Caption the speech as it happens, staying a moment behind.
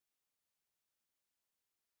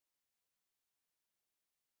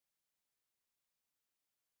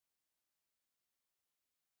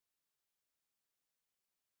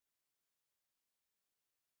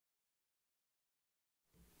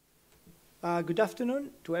Good afternoon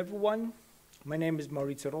to everyone. My name is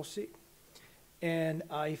Maurizio Rossi, and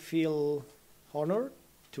I feel honored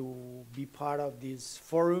to be part of this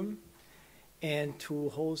forum and to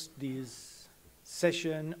host this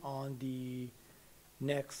session on the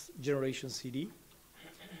next generation city.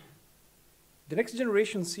 The next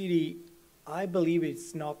generation city, I believe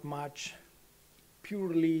it's not much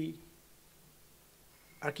purely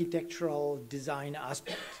architectural design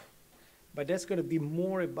aspect, but that's going to be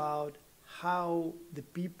more about how the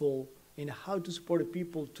people and how to support the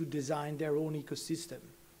people to design their own ecosystem.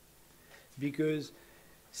 Because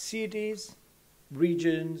cities,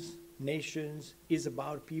 regions, nations is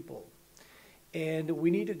about people. And we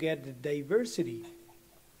need to get the diversity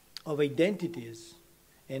of identities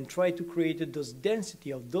and try to create those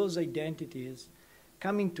density of those identities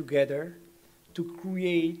coming together to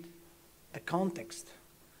create a context.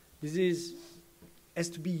 This has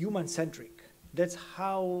to be human-centric. That's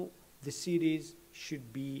how the cities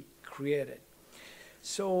should be created.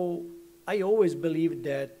 So I always believe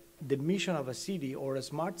that the mission of a city or a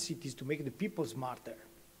smart city is to make the people smarter.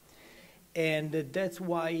 And that's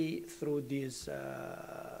why through this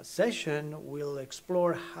session, we'll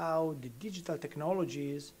explore how the digital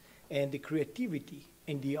technologies and the creativity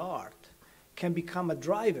and the art can become a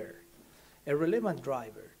driver, a relevant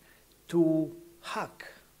driver, to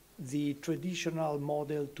hack the traditional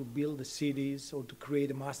model to build the cities or to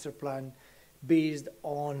create a master plan based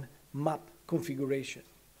on map configuration.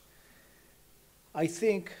 I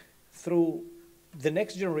think through the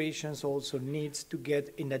next generations also needs to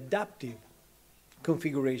get an adaptive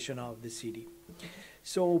configuration of the city.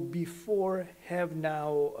 So before have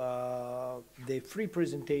now the free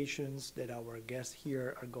presentations that our guests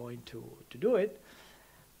here are going to do it,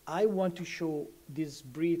 I want to show these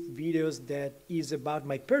brief videos that is about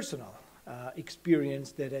my personal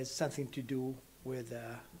experience that has something to do with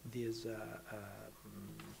this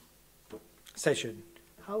session.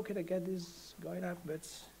 How can I get this going up?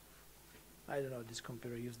 That's, I don't know, this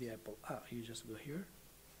computer use the Apple. You just go here.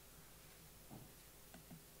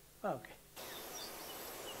 Okay.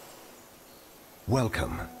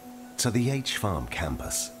 Welcome to the H-Farm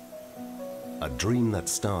campus. A dream that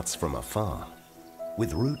starts from afar,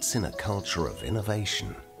 with roots in a culture of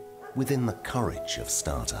innovation, within the courage of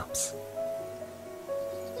startups.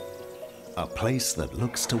 A place that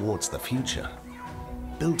looks towards the future,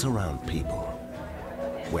 built around people,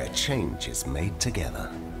 where change is made together.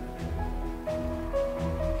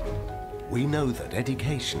 We know that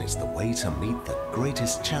education is the way to meet the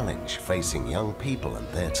greatest challenge facing young people and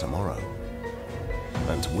their tomorrow.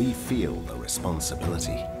 And we feel the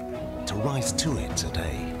responsibility to rise to it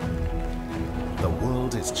today. The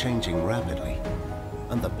world is changing rapidly,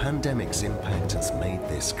 and the pandemic's impact has made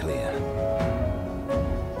this clear.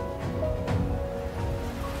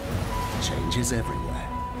 Change is everywhere,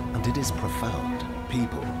 and it is profound.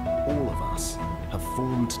 People, all of us, have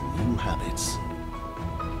formed new habits.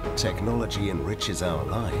 Technology enriches our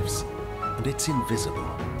lives, and it's invisible,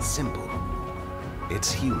 simple.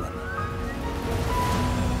 It's human.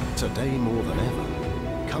 Today more than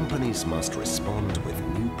ever, companies must respond with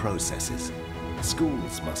new processes.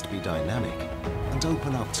 Schools must be dynamic and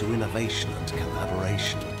open up to innovation and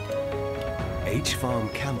collaboration. H-Farm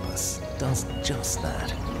Campus does just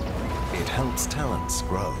that. It helps talents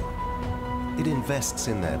grow. It invests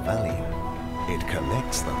in their value. It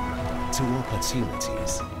connects them to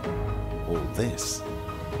opportunities. All this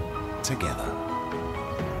together.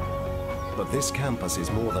 But this campus is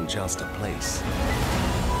more than just a place.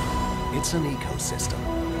 It's an ecosystem,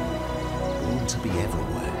 born to be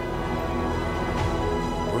everywhere.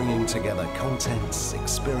 Bringing together contents,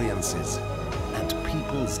 experiences, and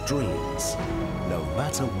people's dreams, no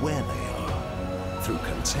matter where they are, through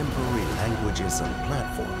contemporary languages and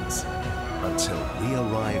platforms, until we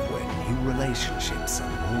arrive where new relationships are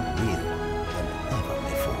more real than ever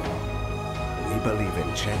before. We believe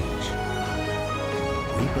in change.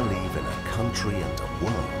 We believe in a country and a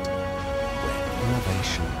world where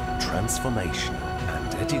innovation, transformation,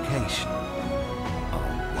 and education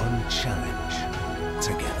are one challenge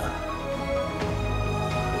together.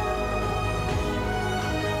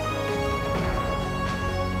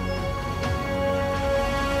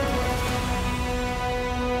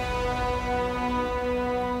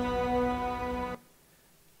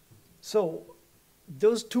 So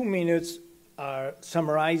those 2 minutes are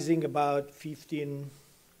summarizing about 15,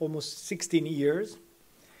 almost 16 years.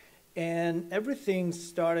 And everything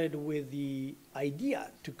started with the idea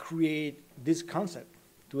to create this concept,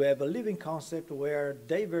 to have a living concept where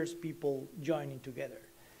diverse people joining together.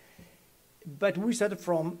 But we started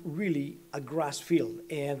from really a grass field,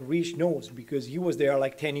 and Hrish knows because he was there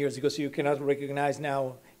like 10 years ago, so you cannot recognize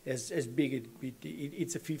now as big.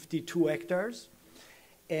 It's a 52 hectares.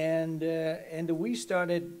 And we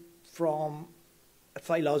started from a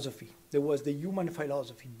philosophy. There was the human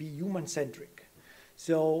philosophy, be human-centric.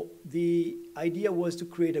 So the idea was to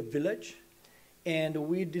create a village, and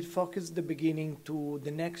we did focus the beginning to the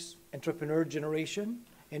next entrepreneur generation.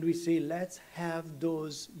 And we say, let's have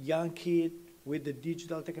those young kids with the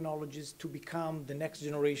digital technologies to become the next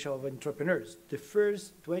generation of entrepreneurs, the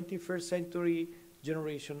first 21st century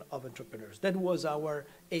generation of entrepreneurs. That was our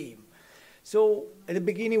aim. So at the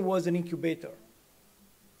beginning was an incubator.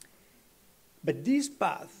 But this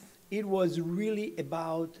path, it was really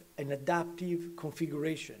about an adaptive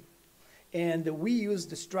configuration. And we used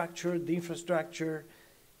the structure, the infrastructure,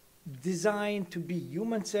 designed to be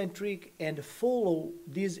human-centric and follow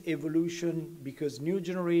this evolution because new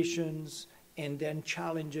generations and then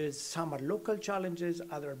challenges, some are local challenges,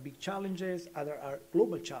 other are big challenges, other are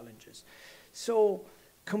global challenges. So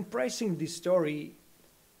compressing this story,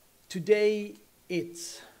 today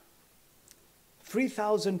it's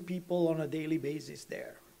 3,000 people on a daily basis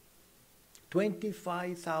there.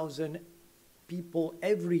 25,000 people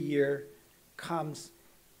every year comes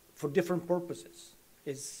for different purposes.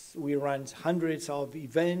 We run hundreds of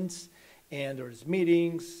events, and there's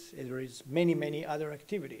meetings, and there is many, many other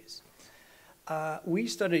activities. We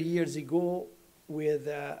started years ago with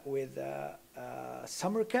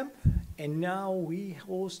summer camp, and now we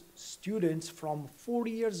host students from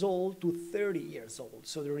 40 years old to 30 years old.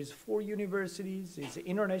 So there is 4 universities, it's an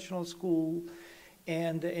international school,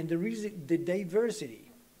 and there is the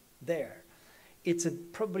diversity there. It's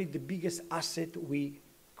probably the biggest asset we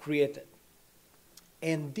created.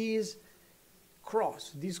 And this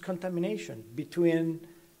contamination between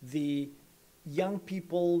the young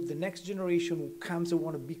people, the next generation who comes and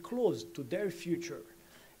want to be close to their future,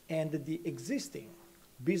 and the existing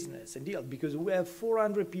business and deal, because we have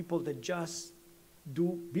 400 people that just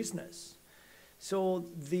do business. So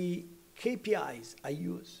the KPIs I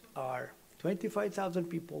use are 25,000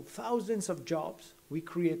 people, thousands of jobs we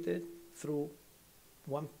created through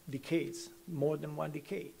more than 1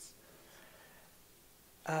 decade.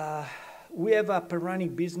 We have a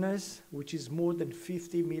running business which is more than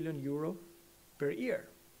 50 million euro per year.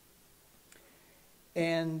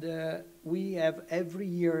 And we have every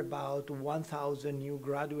year about 1,000 new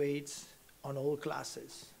graduates on all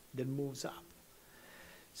classes that moves up.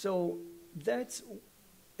 So that's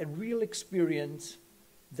a real experience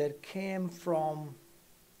that came from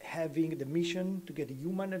having the mission to get a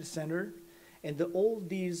human at the center, and all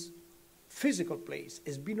these physical place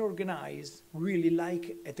has been organized really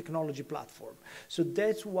like a technology platform. So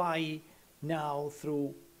that's why now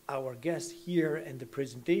through our guest here and the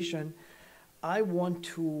presentation, we want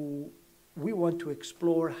to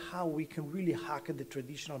explore how we can really hack the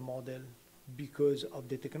traditional model because of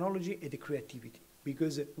the technology and the creativity.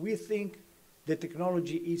 Because we think the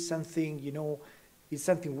technology is something, is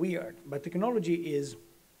something weird, but technology is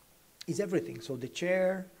everything. So the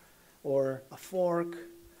chair or a fork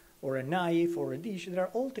or a knife or a dish, they're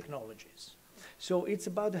all technologies. So it's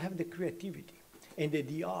about to have the creativity and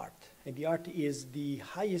the art. And the art is the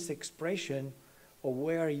highest expression of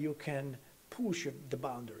where you can push the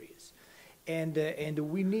boundaries. And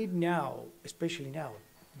we need now, especially now,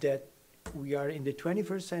 that we are in the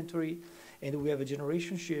 21st century and we have a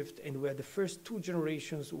generation shift, and we are the first 2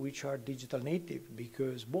 generations which are digital native,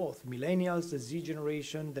 because both millennials, the Z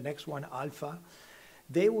generation, the next one, Alpha,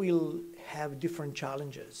 they will have different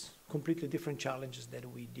challenges, completely different challenges that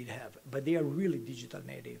we did have, but they are really digital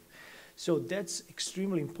native. So that's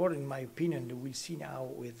extremely important, in my opinion, that we'll see now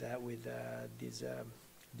with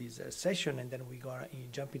this session, and then we're going to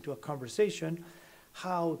jump into a conversation,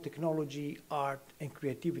 how technology, art, and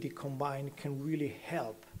creativity combined can really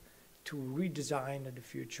help to redesign the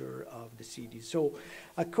future of the city. So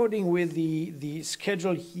according with the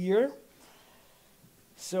schedule here,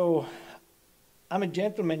 so I'm a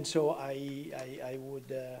gentleman, so I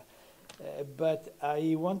would, but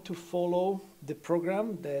I want to follow the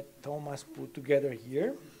program that Thomas put together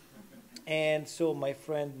here. And so my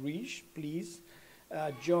friend Hrish, please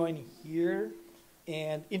join here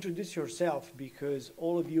and introduce yourself, because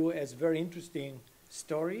all of you has very interesting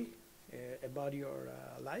story about your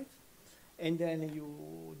life. And then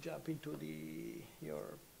you jump into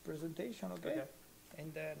your presentation, okay?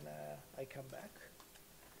 And then I come back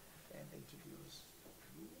and introduce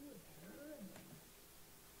you and her.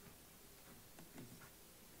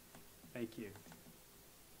 Thank you.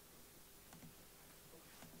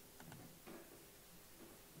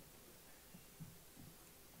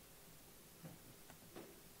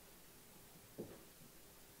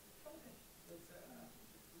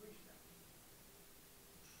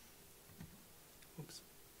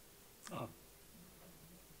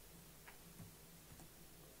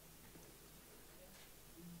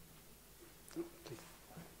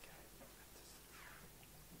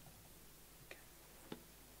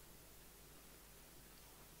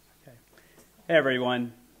 Hey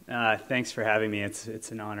everyone, thanks for having me.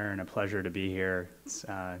 It's an honor and a pleasure to be here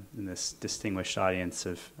in this distinguished audience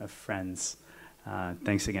of friends.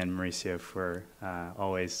 Thanks again, Maurizio, for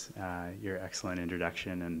always your excellent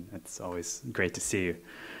introduction, and it's always great to see you.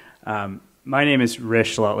 My name is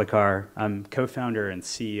Hrish Lotlikar. I'm co-founder and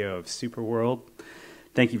CEO of Superworld.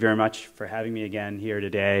 Thank you very much for having me again here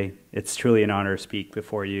today. It's truly an honor to speak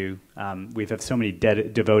before you. We have so many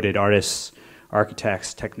devoted artists,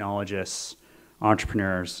 architects, technologists,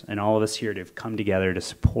 entrepreneurs, and all of us here to have come together to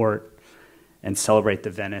support and celebrate the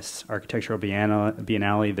Venice Architectural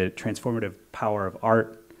Biennale, the transformative power of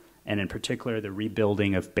art, and in particular the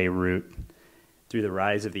rebuilding of Beirut through the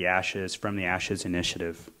Rise of the Ashes from the Ashes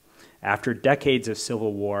initiative. After decades of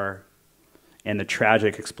civil war and the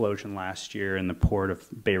tragic explosion last year in the port of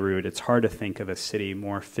Beirut, it's hard to think of a city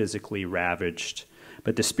more physically ravaged.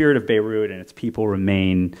 But the spirit of Beirut and its people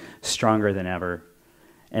remain stronger than ever.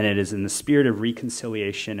 And it is in the spirit of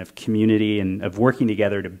reconciliation, of community, and of working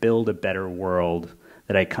together to build a better world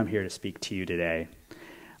that I come here to speak to you today.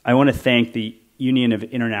 I want to thank the Union of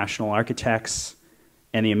International Architects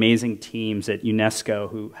and the amazing teams at UNESCO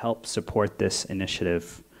who helped support this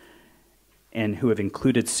initiative and who have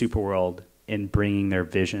included Superworld in bringing their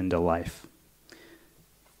vision to life.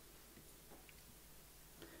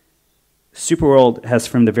 Superworld has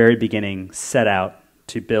from the very beginning set out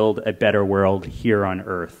to build a better world here on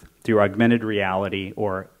Earth through augmented reality,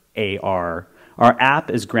 or AR. Our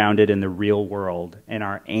app is grounded in the real world, and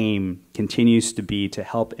our aim continues to be to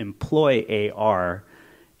help employ AR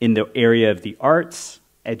in the area of the arts,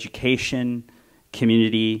 education,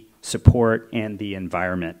 community support, and the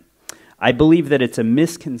environment. I believe that it's a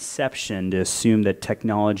misconception to assume that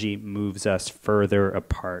technology moves us further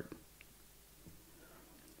apart.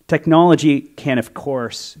 Technology can, of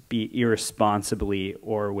course, be irresponsibly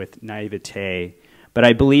or with naivete, but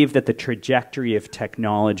I believe that the trajectory of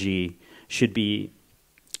technology should be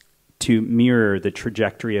to mirror the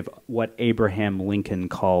trajectory of what Abraham Lincoln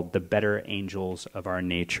called the better angels of our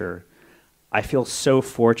nature. I feel so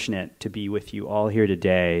fortunate to be with you all here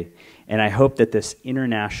today, and I hope that this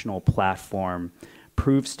international platform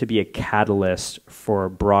proves to be a catalyst for a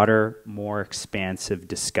broader, more expansive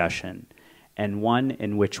discussion, and one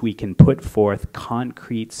in which we can put forth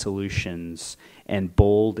concrete solutions and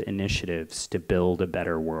bold initiatives to build a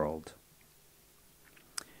better world.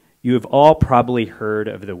 You have all probably heard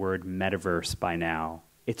of the word metaverse by now.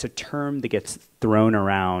 It's a term that gets thrown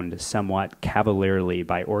around somewhat cavalierly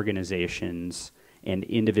by organizations and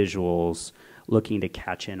individuals looking to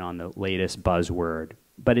catch in on the latest buzzword.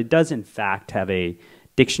 But it does, in fact, have a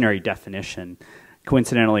dictionary definition,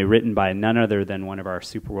 coincidentally written by none other than one of our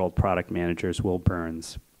Superworld product managers, Will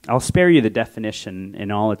Burns. I'll spare you the definition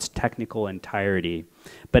in all its technical entirety,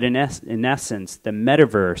 but in essence, the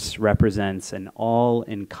metaverse represents an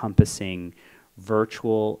all-encompassing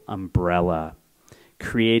virtual umbrella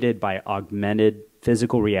created by augmented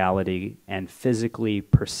physical reality and physically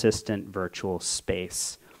persistent virtual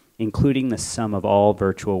space, including the sum of all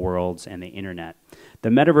virtual worlds and the internet. The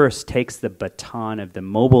metaverse takes the baton of the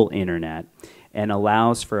mobile internet and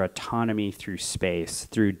allows for autonomy through space,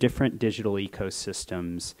 through different digital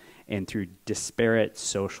ecosystems, and through disparate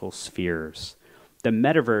social spheres. The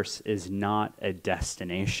metaverse is not a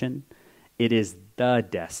destination, it is the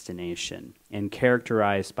destination, and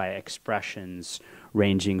characterized by expressions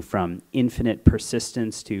ranging from infinite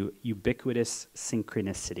persistence to ubiquitous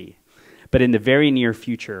synchronicity. But in the very near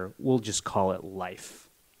future, we'll just call it life.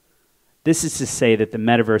 This is to say that the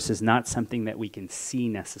metaverse is not something that we can see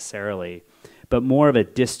necessarily, but more of a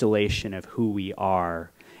distillation of who we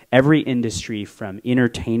are. Every industry from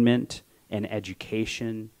entertainment and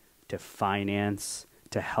education to finance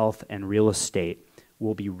to health and real estate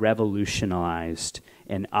will be revolutionized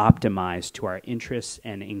and optimized to our interests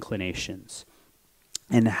and inclinations.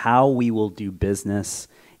 And how we will do business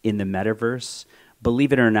in the metaverse,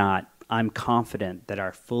 believe it or not, I'm confident that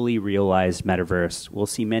our fully realized metaverse will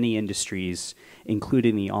see many industries,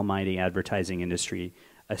 including the almighty advertising industry,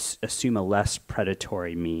 assume a less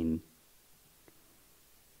predatory mien.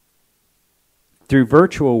 Through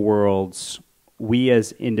virtual worlds, we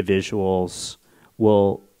as individuals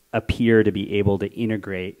will appear to be able to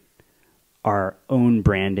integrate our own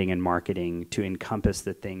branding and marketing to encompass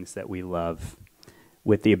the things that we love,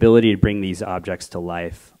 with the ability to bring these objects to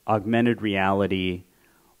life. Augmented reality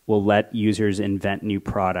will let users invent new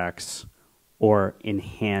products or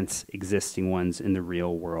enhance existing ones in the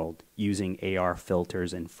real world using AR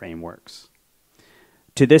filters and frameworks.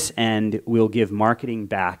 To this end, we'll give marketing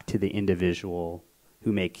back to the individual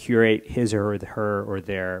who may curate his or her or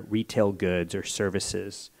their retail goods or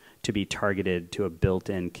services to be targeted to a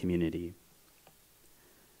built-in community.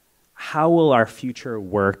 How will our future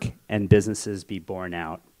work and businesses be borne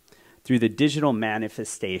out? Through the digital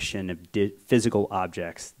manifestation of physical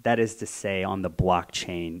objects, that is to say on the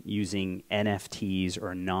blockchain using NFTs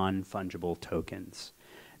or non-fungible tokens.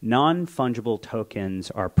 Non-fungible tokens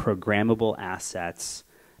are programmable assets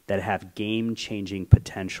that have game-changing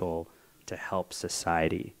potential to help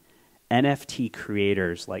society. NFT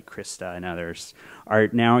creators like Krista and others are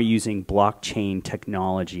now using blockchain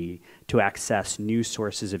technology to access new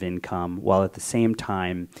sources of income while at the same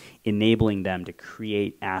time enabling them to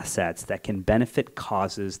create assets that can benefit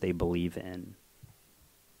causes they believe in.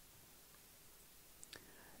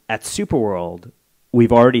 At Superworld,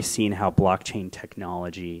 we've already seen how blockchain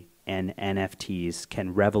technology and NFTs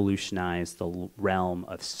can revolutionize the realm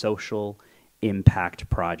of social impact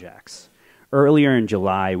projects. Earlier in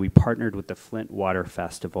July, we partnered with the Flint Water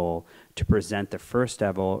Festival to present the first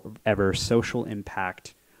ever social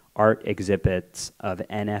impact art exhibits of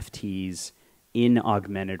NFTs in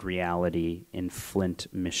augmented reality in Flint,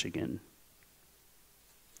 Michigan.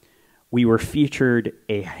 We featured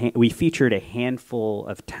a handful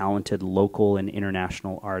of talented local and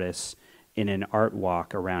international artists in an art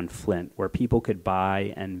walk around Flint where people could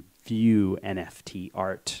buy and view NFT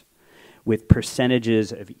art, with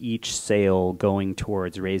percentages of each sale going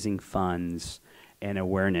towards raising funds and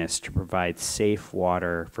awareness to provide safe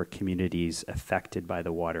water for communities affected by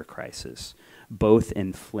the water crisis, both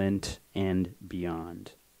in Flint and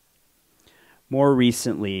beyond. More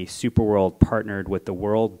recently, Superworld partnered with the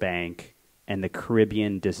World Bank and the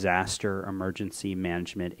Caribbean Disaster Emergency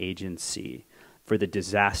Management Agency for the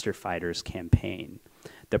Disaster Fighters campaign.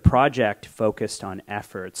 The project focused on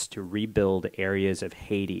efforts to rebuild areas of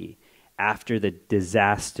Haiti after the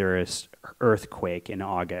disastrous earthquake in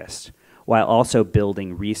August, while also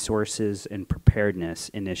building resources and preparedness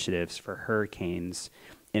initiatives for hurricanes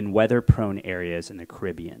in weather-prone areas in the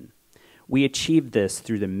Caribbean. We achieved this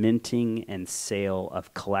through the minting and sale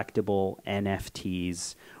of collectible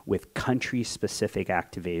NFTs with country-specific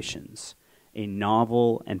activations, a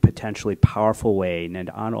novel and potentially powerful way to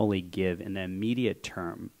not only give in the immediate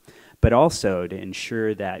term, but also to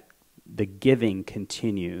ensure that the giving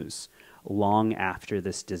continues long after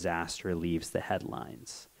this disaster leaves the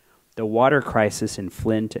headlines. The water crisis in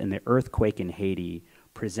Flint and the earthquake in Haiti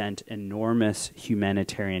present enormous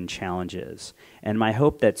humanitarian challenges, and my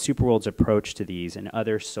hope that Superworld's approach to these and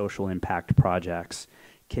other social impact projects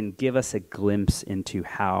can give us a glimpse into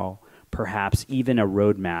how, perhaps even a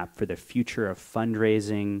roadmap for the future of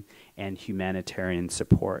fundraising and humanitarian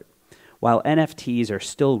support. While NFTs are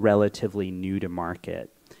still relatively new to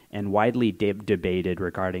market, and widely debated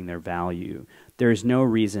regarding their value, there is no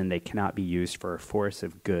reason they cannot be used for a force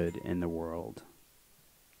of good in the world.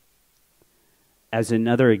 As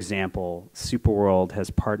another example, Superworld has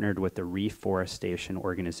partnered with the reforestation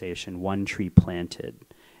organization One Tree Planted,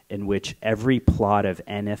 in which every plot of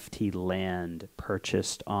NFT land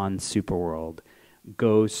purchased on Superworld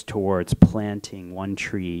goes towards planting one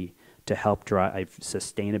tree to help drive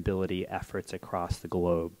sustainability efforts across the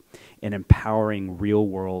globe and empowering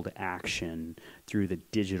real-world action through the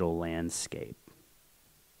digital landscape.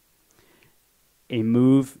 A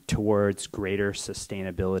move towards greater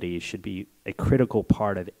sustainability should be a critical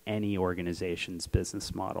part of any organization's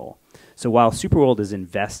business model. So while Superworld is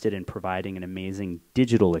invested in providing an amazing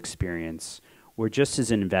digital experience, we're just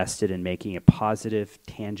as invested in making a positive,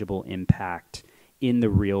 tangible impact in the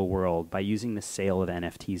real world by using the sale of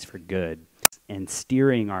NFTs for good and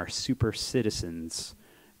steering our super citizens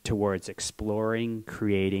towards exploring,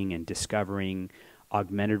 creating, and discovering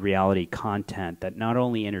augmented reality content that not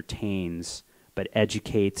only entertains, but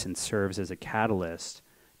educates and serves as a catalyst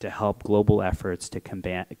to help global efforts to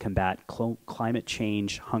combat climate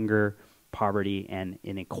change, hunger, poverty, and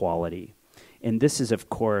inequality. And this is,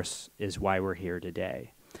 of course, is why we're here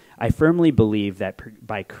today. I firmly believe that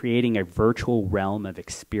by creating a virtual realm of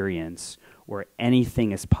experience where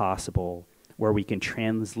anything is possible, where we can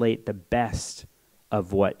translate the best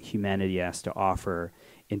of what humanity has to offer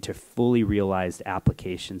into fully realized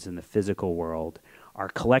applications in the physical world, our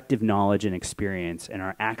collective knowledge and experience and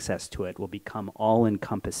our access to it will become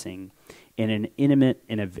all-encompassing in an intimate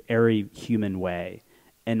and a very human way.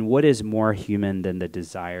 And what is more human than the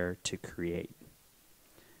desire to create?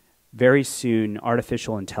 Very soon,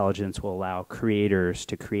 artificial intelligence will allow creators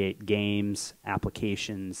to create games,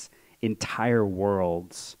 applications, entire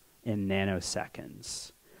worlds in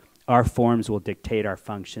nanoseconds. Our forms will dictate our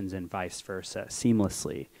functions and vice versa,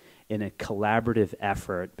 seamlessly, in a collaborative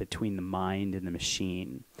effort between the mind and the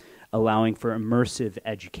machine, allowing for immersive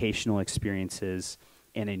educational experiences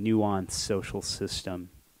and a nuanced social system.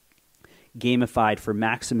 gamified for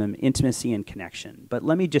maximum intimacy and connection. But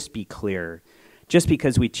let me just be clear. Just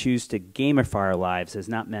because we choose to gamify our lives has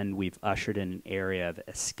not meant we've ushered in an area of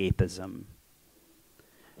escapism.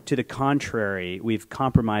 To the contrary, we've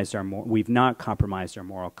not compromised our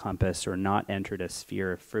moral compass or not entered a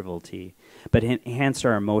sphere of frivolity, but enhanced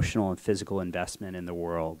our emotional and physical investment in the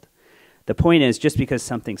world. The point is, just because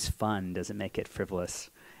something's fun doesn't make it frivolous.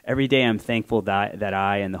 Every day I'm thankful that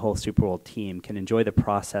I and the whole Superworld team can enjoy the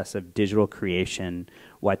process of digital creation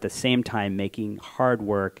while at the same time making hard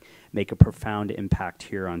work make a profound impact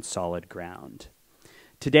here on solid ground.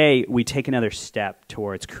 Today, we take another step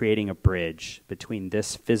towards creating a bridge between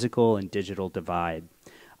this physical and digital divide.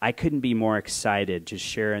 I couldn't be more excited to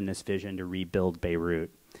share in this vision to rebuild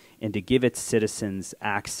Beirut and to give its citizens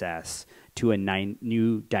access to a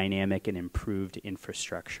new dynamic and improved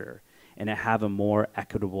infrastructure and to have a more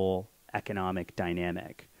equitable economic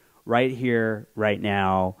dynamic. Right here, right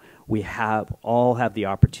now, we all have the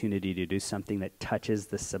opportunity to do something that touches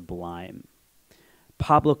the sublime.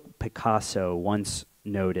 Pablo Picasso once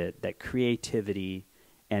noted that creativity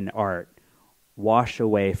and art wash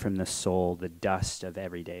away from the soul the dust of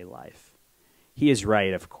everyday life. He is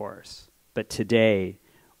right, of course, but today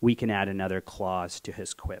we can add another clause to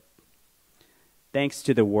his quip. Thanks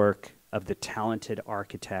to the work of the talented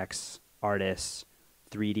architects, artists,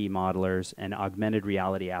 3D modelers, and augmented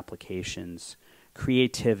reality applications,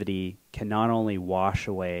 creativity can not only wash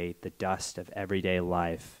away the dust of everyday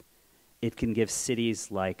life, it can give cities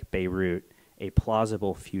like Beirut a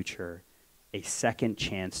plausible future, a second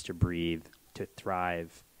chance to breathe, to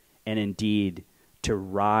thrive, and indeed to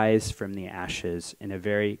rise from the ashes in a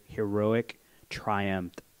very heroic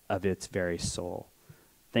triumph of its very soul.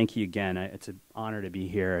 Thank you again. It's an honor to be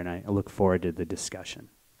here, and I look forward to the discussion.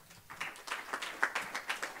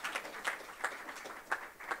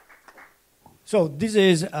 So this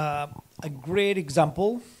is a great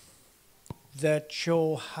example that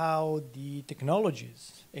show how the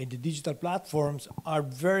technologies and the digital platforms are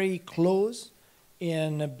very close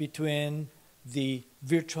in between the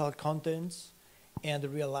virtual contents and the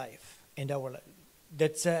real life and our life.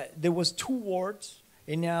 That's there was two words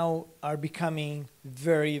and now are becoming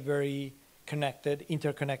very, very connected,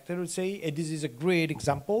 interconnected, I would say. And this is a great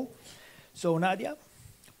example. So Nadia,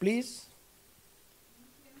 please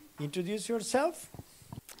introduce yourself.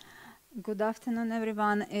 Good afternoon,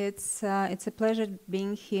 everyone. It's a pleasure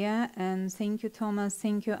being here, and thank you, Thomas.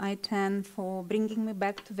 Thank you, I10, for bringing me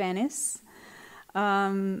back to Venice.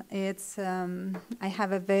 I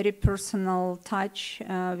have a very personal touch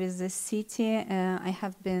with this city. I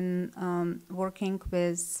have been working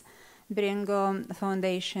with Berengo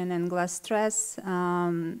Foundation and Glass Stress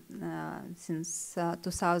since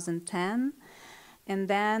 2010. And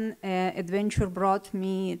then adventure brought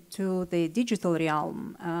me to the digital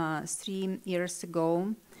realm 3 years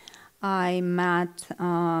ago. I met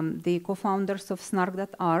the co-founders of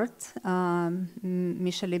Snark.art,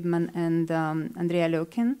 Misha Liebman and Andrea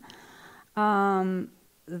Lyokin,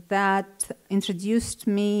 that introduced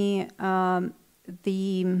me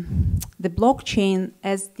the blockchain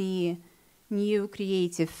as the new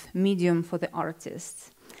creative medium for the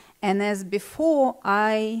artists. And as before,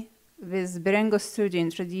 I with Berengo Studio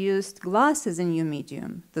introduced glass as a new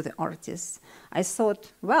medium to the artists, I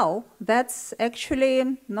thought, well, that's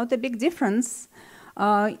actually not a big difference.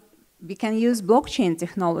 We can use blockchain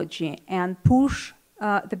technology and push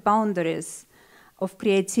the boundaries of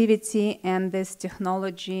creativity and this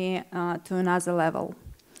technology to another level.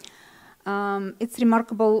 It's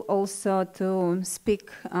remarkable also to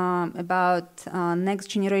speak about next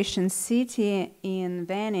generation city in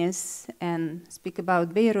Venice and speak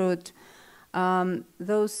about Beirut.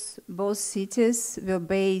 Those both cities were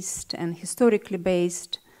based and historically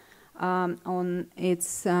based on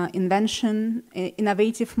its invention,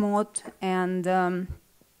 innovative mode, and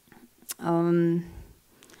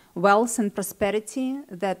wealth and prosperity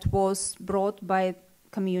that was brought by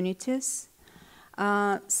communities.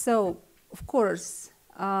 So, of course,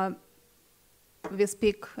 we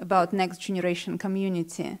speak about next generation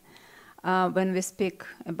community when we speak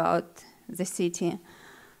about the city,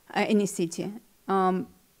 any city.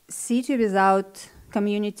 City without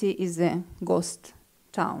community is a ghost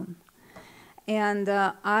town. And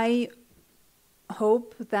I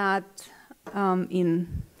hope that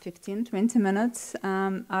in 15, 20 minutes,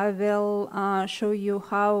 I will show you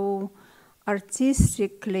how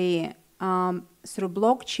artistically through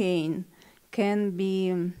blockchain can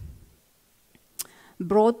be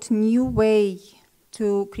brought new way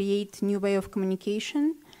to create new way of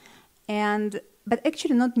communication, but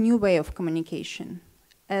actually not new way of communication.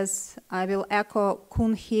 As I will echo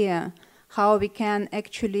Kun here, how we can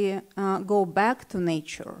actually go back to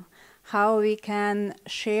nature, how we can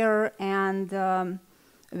share and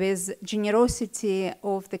with generosity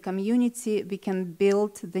of the community, we can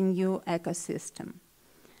build the new ecosystem.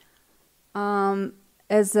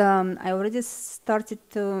 As I already started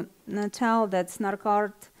to tell that Snark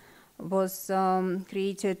Art was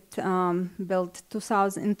created, built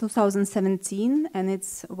in 2017, and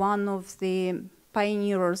it's one of the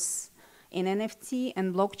pioneers in NFT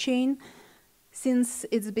and blockchain. Since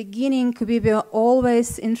its beginning, we were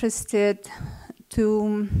always interested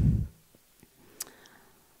to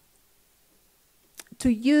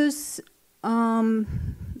use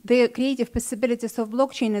the creative possibilities of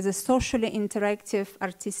blockchain as a socially interactive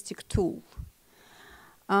artistic tool.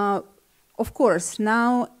 Of course,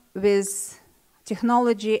 now with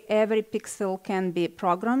technology, every pixel can be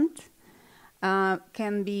programmed,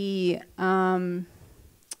 can be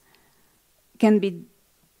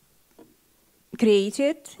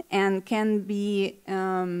created, and can be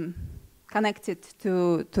connected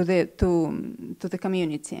to the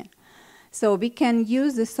community. So we can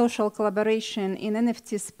use the social collaboration in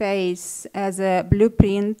NFT space as a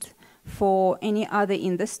blueprint for any other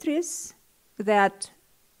industries that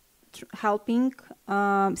helping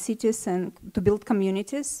cities and to build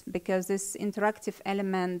communities, because this interactive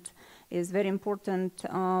element is very important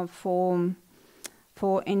for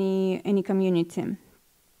any community.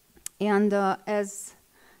 And as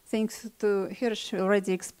thanks to Hrish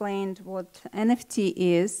already explained what NFT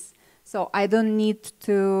is, so I don't need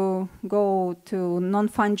to go to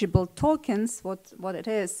non-fungible tokens, what it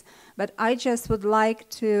is, but I just would like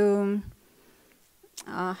to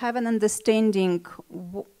have an understanding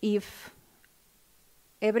if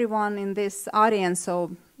everyone in this audience know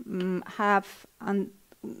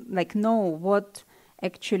what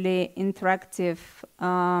actually interactive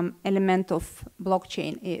element of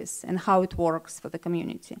blockchain is and how it works for the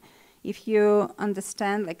community. If you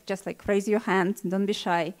understand, just raise your hand, don't be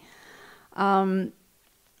shy.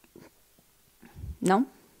 No?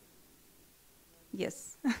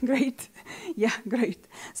 Yes, great. Yeah, great.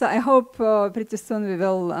 So I hope pretty soon we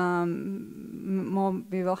will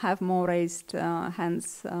have more raised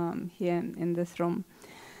hands here in this room.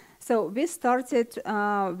 So we started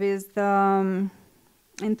with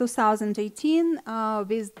in 2018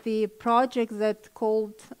 with the project that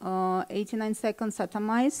called 89 Seconds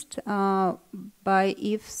Atomized by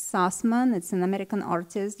Eve Sussman. It's an American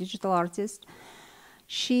artist, digital artist.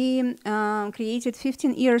 She created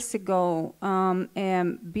 15 years ago a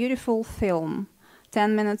beautiful film,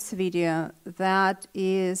 10 minutes video that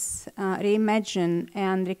is reimagine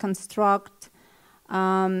and reconstruct,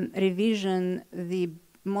 revision the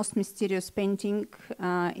most mysterious painting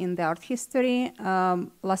in the art history,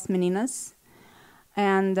 Las Meninas.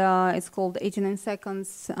 And it's called 89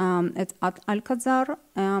 Seconds at Alcazar.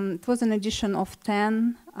 It was an edition of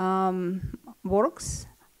 10 works,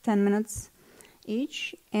 10 minutes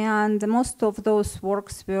each. And most of those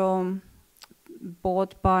works were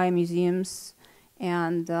bought by museums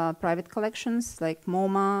and private collections like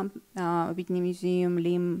MoMA, Whitney Museum,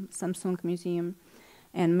 Lim, Samsung Museum,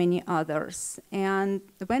 and many others. And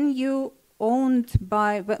when you work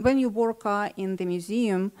in the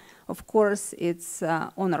museum, of course, it's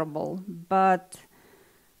honorable, but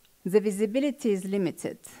the visibility is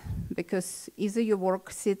limited because either your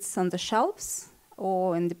work sits on the shelves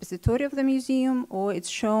or in the depository of the museum, or it's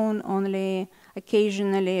shown only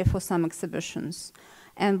occasionally for some exhibitions.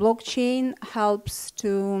 And blockchain helps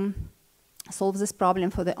to solve this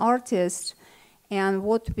problem for the artist. And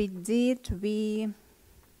what we did, we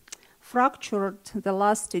fractured the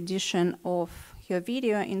last edition of her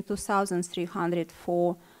video in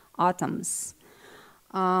 2,304 atoms.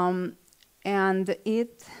 And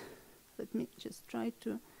it, let me just try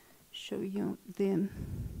to show you the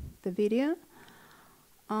video.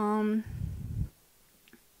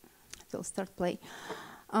 It'll start play.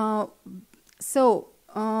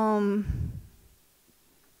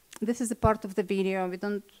 This is a part of the video.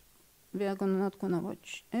 We are not gonna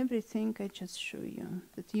watch everything. I just show you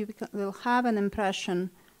that you will have an impression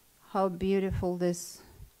how beautiful this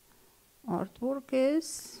artwork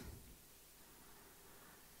is.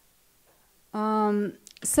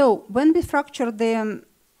 So when we fractured the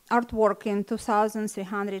artwork in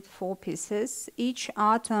 2,304 pieces, each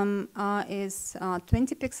atom is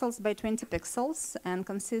 20 pixels by 20 pixels and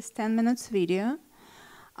consists 10 minutes video.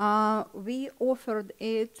 We offered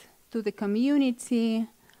it to the community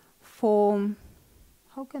for,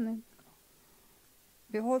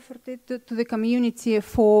 we offered it to the community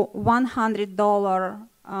for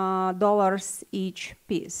 $100 each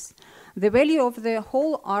piece. The value of the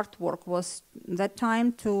whole artwork was that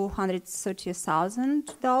time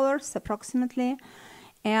 $230,000 approximately.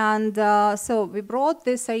 And so we brought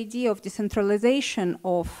this idea of decentralization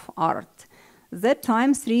of art. That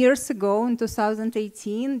time, 3 years ago, in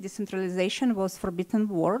 2018, decentralization was forbidden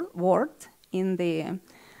word in the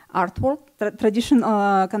artwork,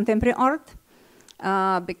 traditional contemporary art,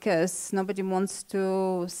 because nobody wants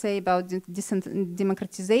to say about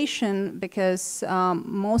democratization, because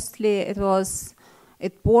mostly it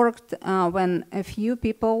worked when a few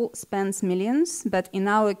people spent millions, but in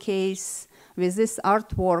our case, with this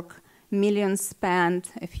artwork, millions spend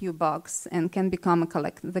a few bucks and can become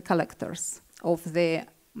the collectors of the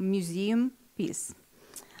museum piece.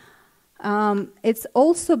 It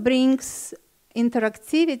also brings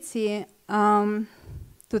interactivity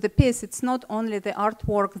to the piece. It's not only the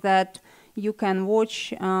artwork that you can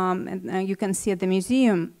watch and you can see at the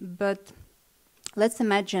museum, but let's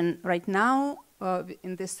imagine right now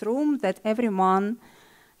in this room that everyone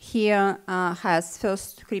here has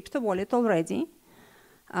first crypto wallet already.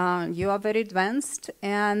 You are very advanced,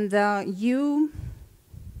 and you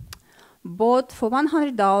bought for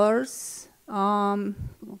 $100 a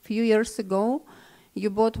few years ago, you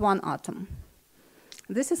bought one atom.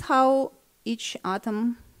 This is how each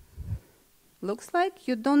atom looks like.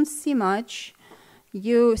 You don't see much.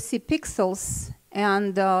 You see pixels,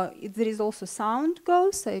 and there is also sound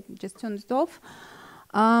goes. I just turned it off.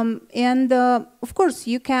 Of course,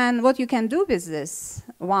 what you can do with this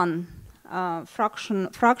one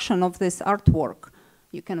fraction of this artwork.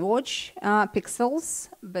 You can watch pixels,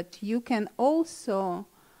 but you can also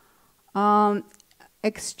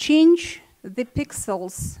exchange the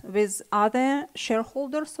pixels with other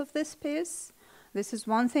shareholders of this piece. This is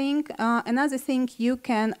one thing. Another thing, you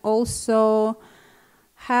can also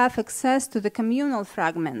have access to the communal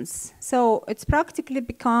fragments. So it's practically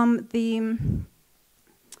become the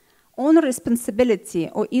owner responsibility,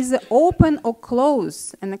 or either open or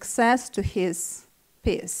close an access to his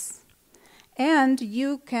piece. And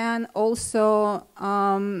you can also,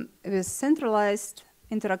 with centralized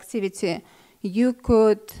interactivity, you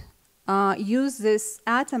could use this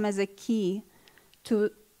atom as a key to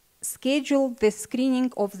schedule the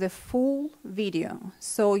screening of the full video.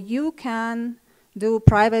 So you can do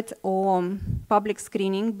private or public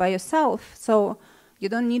screening by yourself. So you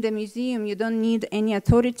don't need a museum, you don't need any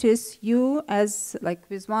authorities. You, as like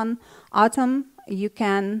with one atom, you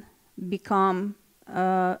can become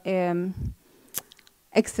an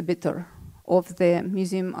exhibitor of the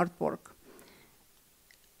museum artwork.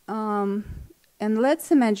 And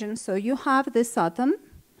let's imagine, so you have this atom,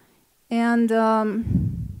 and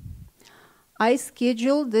I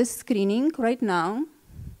schedule this screening right now,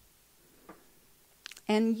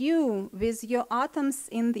 and you, with your atoms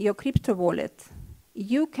in your crypto wallet,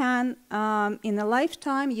 you can, in a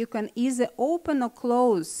lifetime, you can either open or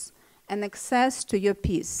close an access to your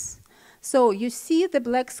piece. So you see the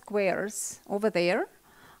black squares over there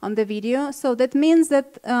on the video. So that means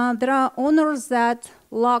that there are owners that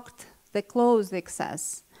locked the closed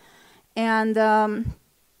access. And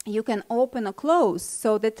you can open or close.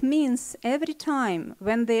 So that means every time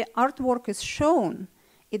when the artwork is shown,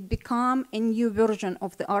 it becomes a new version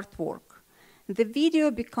of the artwork. The video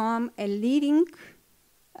becomes a living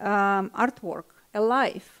artwork,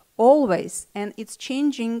 alive, always, and it's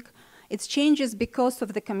changing. It changes because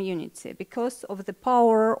of the community, because of the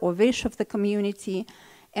power or wish of the community,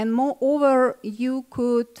 and moreover, you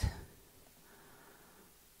could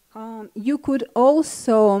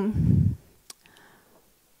also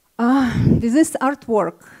with this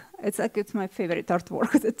artwork. It's my favorite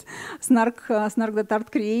artwork that Snark that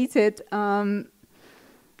Art created.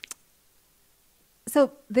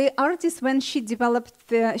 So the artist, when she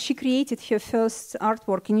developed, she created her first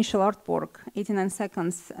artwork, initial artwork, 89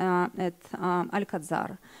 seconds at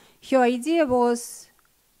Alcazar. Her idea was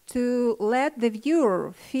to let the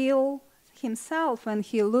viewer feel himself when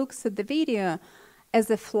he looks at the video as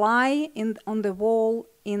a fly on the wall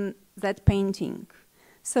in that painting.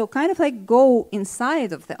 So kind of like go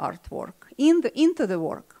inside of the artwork, into the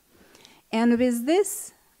work. And with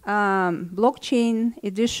this blockchain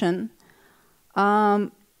edition,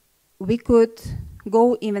 we could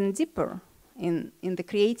go even deeper in the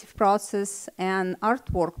creative process and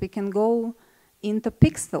artwork. We can go into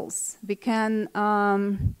pixels. We can,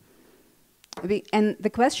 and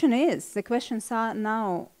the questions are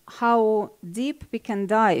now how deep we can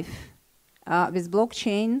dive with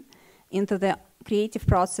blockchain into the creative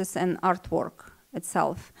process and artwork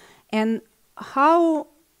itself, and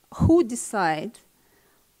who decide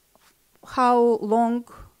how long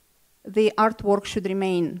the artwork should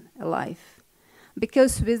remain alive.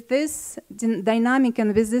 Because with this dynamic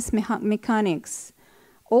and with this mechanics,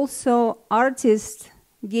 also artists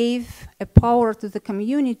gave a power to the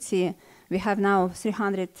community. We have now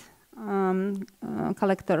 300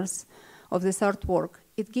 collectors of this artwork.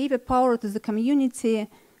 It gave a power to the community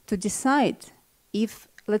to decide if,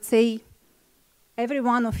 let's say, every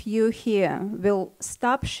one of you here will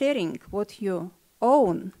stop sharing what you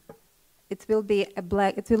own. It will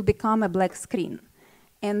become a black screen,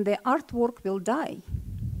 and the artwork will die.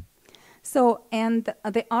 So, and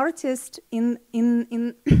the artist with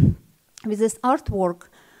this artwork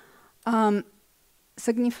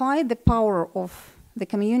signified the power of the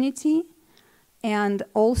community and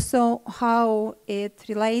also how it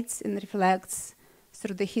relates and reflects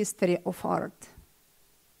through the history of art.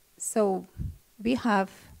 So we have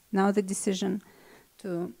now the decision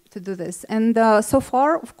to do this. And so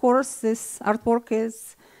far, of course, this artwork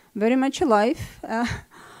is very much alive.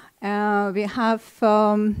 We have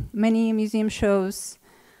many museum shows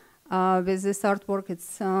with this artwork.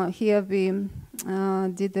 It's here we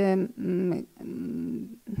did a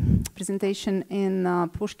presentation in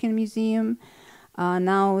Pushkin Museum.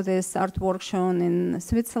 Now this artwork shown in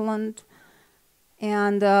Switzerland.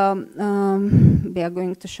 And we are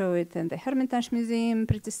going to show it in the Hermitage Museum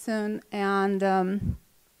pretty soon. And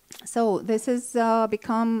so this has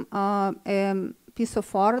become a piece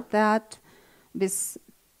of art that with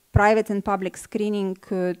private and public screening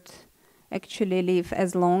could actually live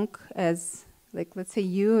as long as, like, let's say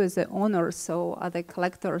you as the owner, so other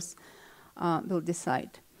collectors will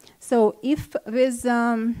decide. So if with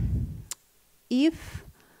if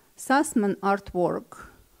Sussman artwork,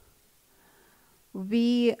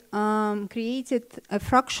 we created a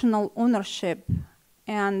fractional ownership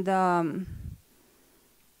and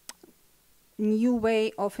new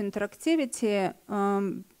way of interactivity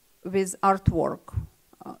with artwork.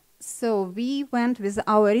 So we went with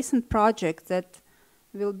our recent project that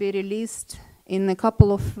will be released in a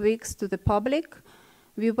couple of weeks to the public.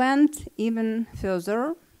 We went even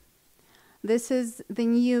further. This is the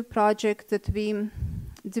new project that we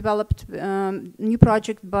developed, new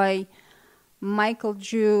project by Michael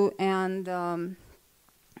Jew and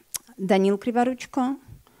Danil Krivoruchko.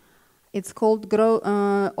 It's called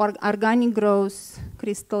Organic Growth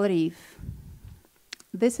Crystal Reef.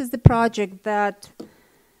 This is the project that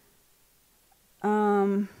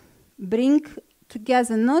bring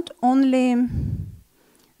together not only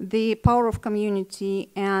the power of community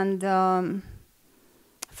and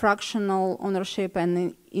fractional ownership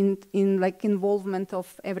and in like involvement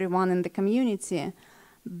of everyone in the community,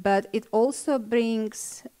 but it also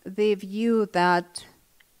brings the view that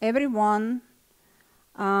everyone,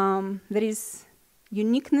 there is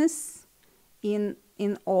uniqueness in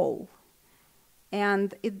all.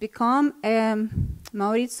 And it become,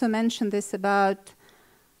 Maurizio mentioned this about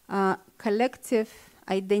collective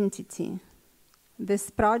identity. This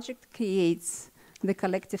project creates the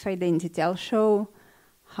collective identity. I'll show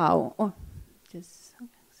how. Oh, just a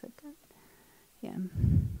second. Yeah.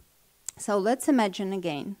 So let's imagine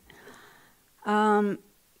again.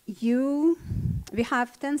 We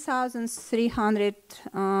have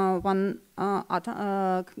 10,301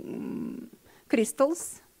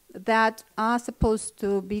 crystals that are supposed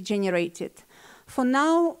to be generated. For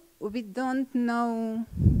now, we don't know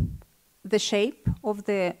the shape of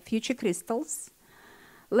the future crystals.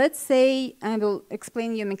 Let's say, I will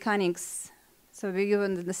explain you mechanics so you will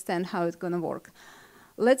understand how it's going to work.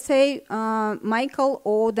 Let's say Michael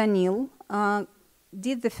or Danil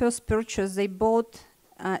did the first purchase. They bought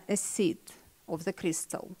a seed of the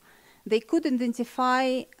crystal. They could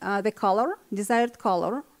identify the color, desired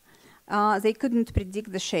color. They couldn't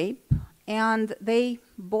predict the shape. And they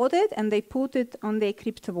bought it and they put it on their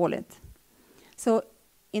crypto wallet. So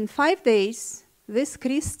in 5 days, this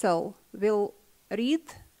crystal will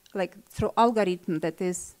read, like through algorithm that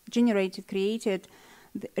is generated, created,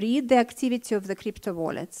 read the activity of the crypto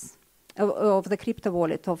wallets, of the crypto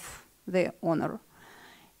wallet of the owner,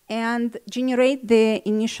 and generate the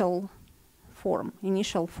initial form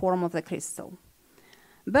of the crystal.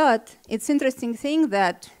 But it's interesting thing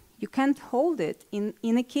that you can't hold it.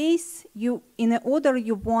 In a case, in an order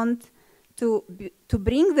you want to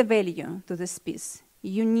bring the value to this piece,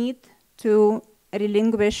 you need to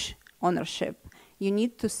relinquish ownership. You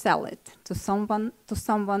need to sell it to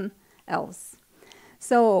someone else.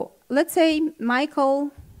 So let's say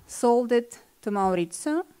Michael sold it to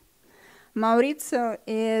Maurizio. Maurizio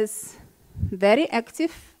is very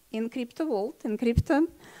active in crypto world,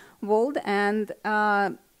 and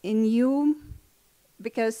in you,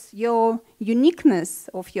 because your uniqueness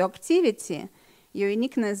of your activity, your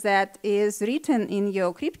uniqueness that is written in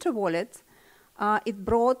your crypto wallet, it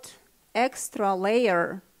brought extra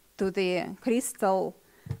layer to the crystal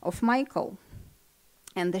of Michael,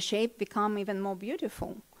 and the shape became even more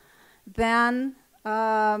beautiful. Then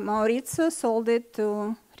Maurizio sold it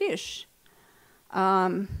to Hrish.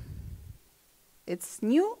 Its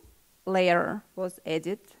new layer was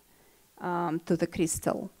added to the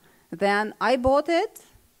crystal. Then I bought it.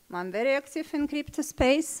 I'm very active in crypto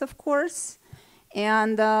space, of course.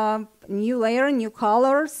 And new layer, new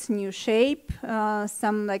colors, new shape,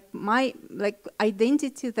 some my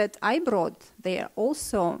identity that I brought, they are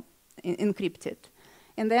also encrypted.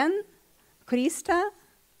 And then Krista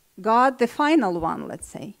got the final one, let's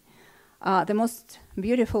say, the most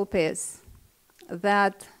beautiful piece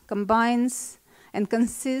that combines and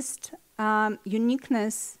consists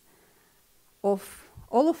uniqueness of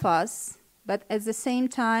all of us, but at the same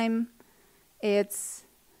time, it's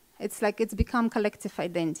like it's become collective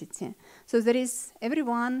identity. So there is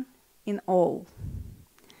everyone in all.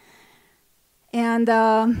 And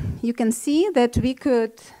you can see that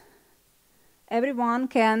everyone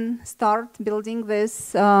can start building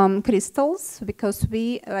these crystals, because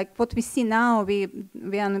like what we see now, we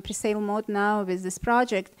are in a pre-sale mode now with this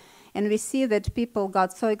project, and we see that people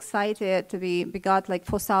got so excited. We got like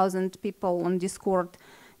 4,000 people on Discord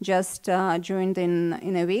just joined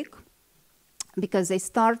in a week, because they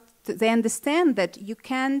understand that you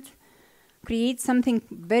can't create something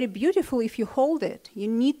very beautiful if you hold it. You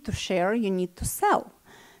need to share, you need to sell.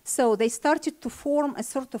 So they started to form a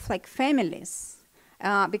sort of like families,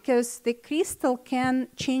 because the crystal can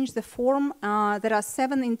change the form. There are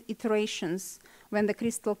 7 iterations when the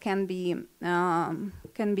crystal can be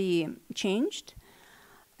changed.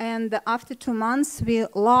 And after 2 months, we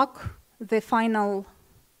lock the final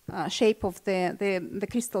shape of the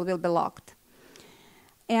crystal will be locked.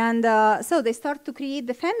 And so they start to create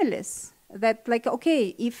the families that, like,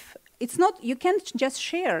 okay, if it's not, you can't just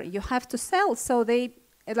share, you have to sell. So they,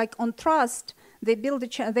 like on trust, they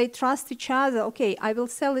they trust each other. Okay, I will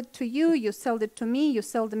sell it to you, you sell it to me, you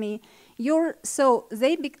sell to me. So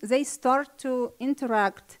they start to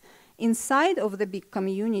interact inside of the big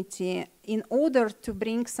community in order to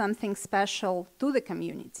bring something special to the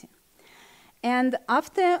community. And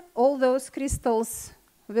after all those crystals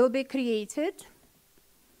will be created,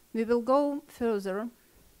 we will go further.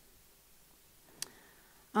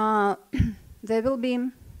 There will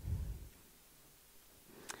be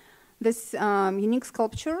these unique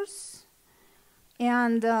sculptures,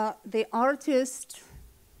 and the artist,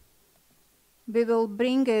 we will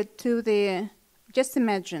bring it to the, just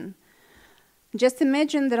imagine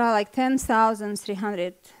there are like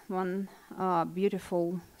 10,301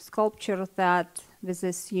 beautiful sculptures that with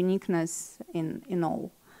this uniqueness in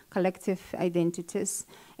all collective identities,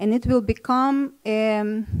 and it will become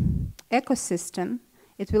an ecosystem.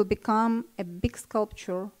 It will become a big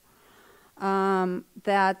sculpture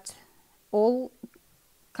that all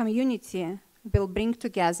community will bring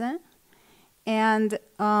together, and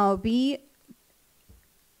the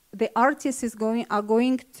artists are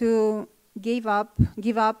going to give up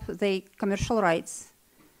the commercial rights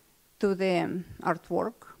to the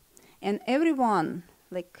artwork, and everyone,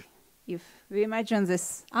 like, if we imagine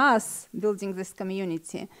this, us building this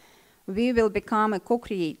community, we will become a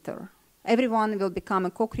co-creator. Everyone will become a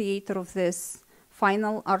co-creator of this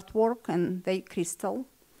final artwork and the crystal.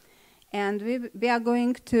 And we are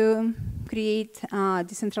going to create a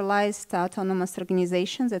decentralized autonomous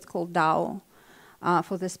organization that's called DAO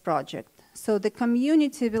for this project. So the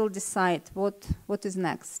community will decide what is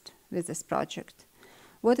next with this project,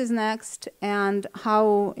 what is next and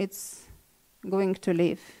how it's going to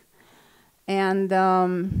live. And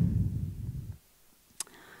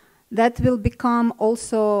that will become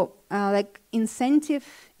also like incentive,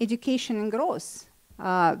 education and growth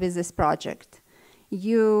with this project.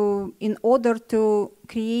 In order to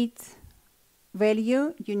create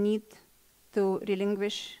value, you need to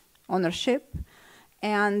relinquish ownership,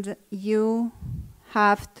 and you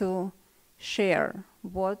have to share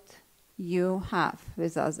what you have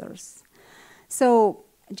with others. So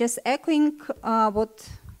just echoing what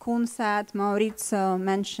Kun said, Maurizio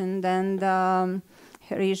mentioned, and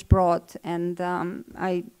Hrish brought, and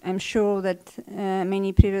I'm sure that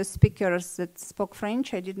many previous speakers that spoke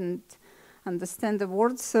French, I didn't understand the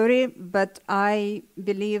words, sorry, but I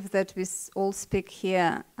believe that we all speak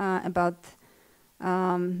here about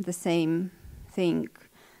the same thing,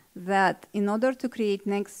 that in order to create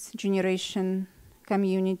next generation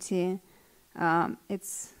community, it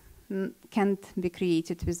can't be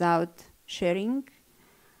created without sharing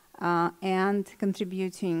and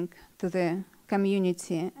contributing to the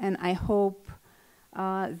community. And I hope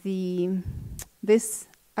this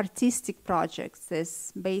artistic projects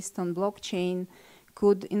that's based on blockchain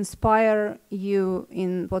could inspire you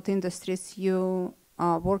in what industries you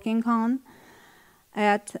are working on,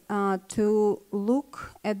 to look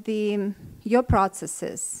at your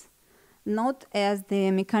processes, not as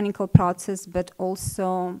the mechanical process, but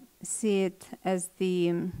also see it as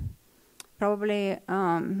probably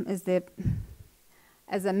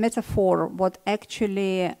as a metaphor, what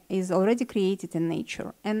actually is already created in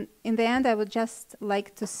nature. And in the end, I would just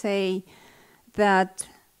like to say that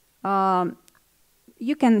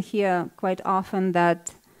you can hear quite often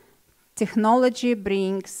that technology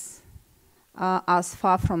brings us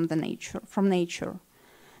far from nature.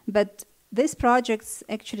 But these projects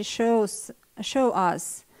actually show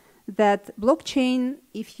us that blockchain,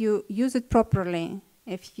 if you use it properly,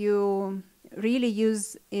 if you really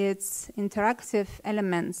use its interactive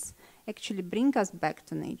elements, actually bring us back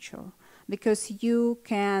to nature, because you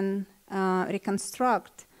can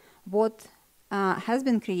reconstruct what has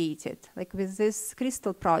been created. Like with these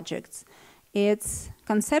crystal projects, it's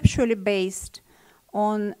conceptually based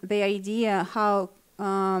on the idea how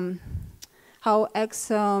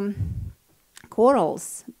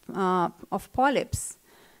corals of polyps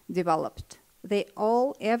developed.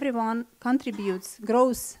 Everyone contributes,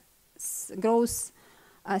 grows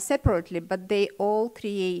separately, but they all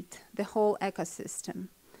create the whole ecosystem.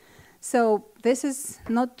 So this is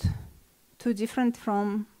not too different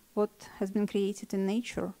from what has been created in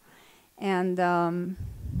nature. And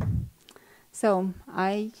so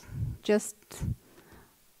I just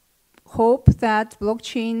hope that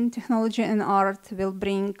blockchain technology and art will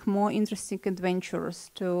bring more interesting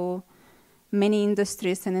adventures to many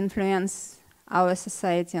industries and influence our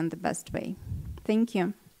society in the best way. Thank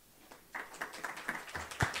you.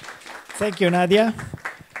 Thank you, Nadia.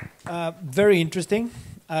 Very interesting.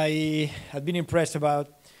 I have been impressed about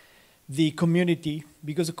the community,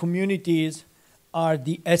 because the communities are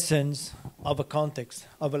the essence of a context,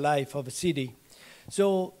 of a life, of a city.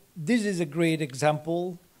 So this is a great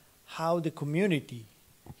example how the community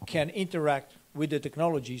can interact with the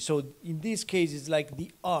technology. So in this case, it's like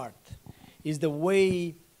the art is the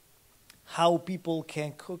way how people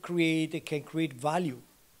can co-create, they can create value,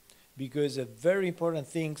 because very important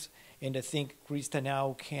things, and I think Krista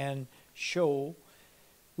now can show,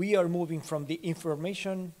 we are moving from the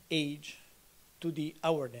information age to the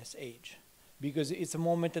awareness age, because it's a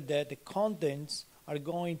moment that the contents are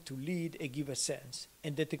going to lead and give a sense,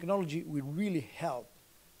 and the technology will really help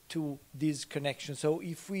to this connection. So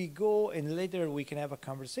if we go, and later we can have a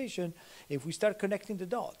conversation, if we start connecting the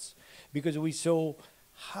dots, because we saw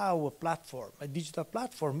how a digital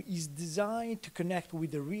platform is designed to connect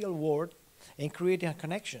with the real world and creating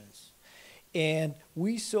connections. And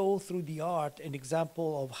we saw through the art an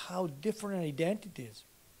example of how different identities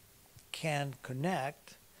can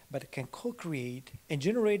connect, but can co-create and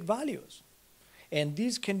generate values. And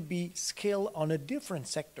this can be scaled on a different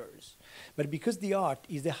sectors. But because the art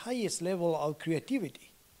is the highest level of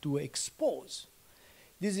creativity to expose,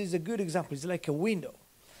 this is a good example. It's like a window.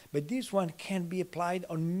 But this one can be applied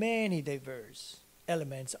on many diverse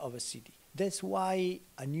elements of a city. That's why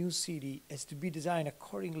a new city has to be designed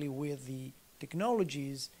accordingly with the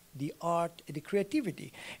technologies, the art, and the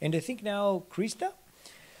creativity. And I think now Krista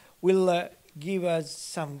will give us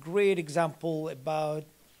some great example about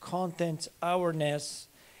content awareness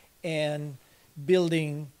and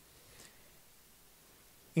building,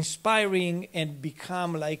 inspiring, and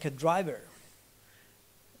become like a driver.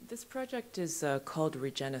 This project is called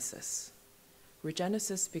Regenesis.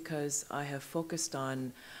 Regenesis because I have focused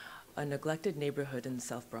on a neglected neighborhood in the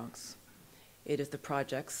South Bronx. It is the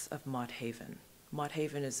projects of Mott Haven. Mott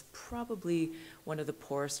Haven is probably one of the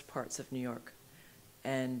poorest parts of New York,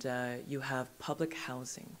 and you have public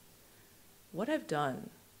housing. What I've done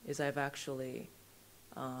is I've actually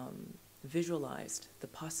visualized the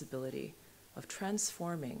possibility of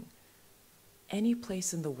transforming any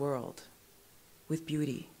place in the world with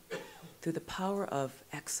beauty through the power of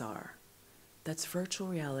XR. That's virtual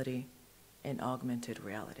reality and augmented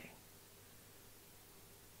reality.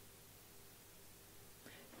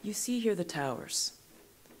 You see here the towers.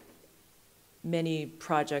 Many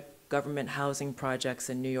government housing projects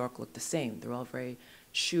in New York look the same. They're all very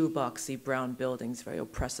shoeboxy brown buildings, very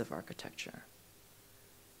oppressive architecture.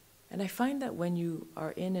 And I find that when you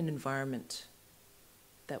are in an environment,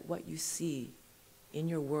 that what you see in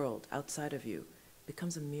your world outside of you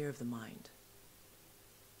becomes a mirror of the mind.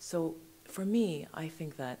 So for me, I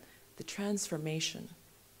think that the transformation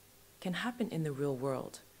can happen in the real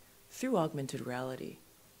world through augmented reality.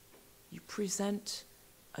 You present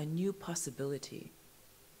a new possibility.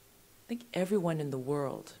 I think everyone in the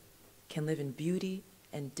world can live in beauty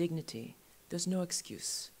and dignity, there's no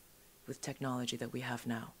excuse with technology that we have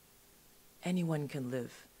now. Anyone can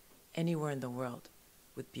live anywhere in the world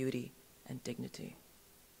with beauty and dignity.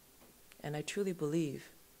 And I truly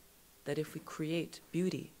believe that if we create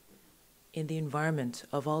beauty in the environment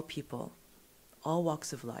of all people, all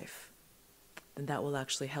walks of life, then that will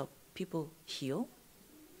actually help people heal,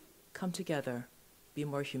 come together, be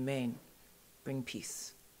more humane, bring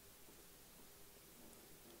peace.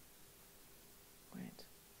 Right.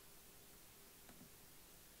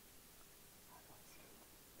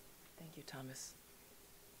 Thank you, Thomas.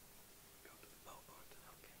 Go to the bow part.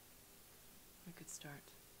 Okay. We could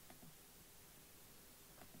start.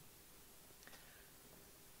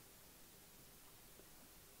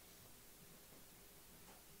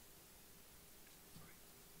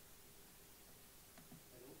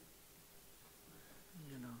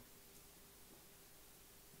 You know.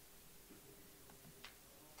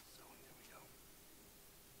 So here we go.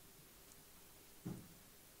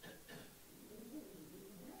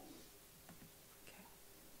 Okay.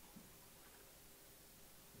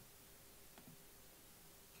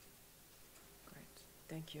 Great.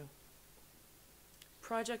 Thank you.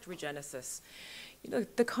 Project Regenesis. You know,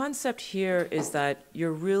 the concept here is that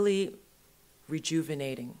you're really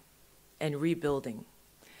rejuvenating and rebuilding,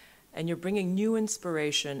 and you're bringing new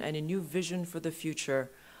inspiration and a new vision for the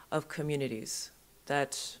future of communities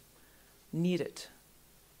that need it,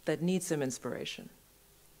 that need some inspiration,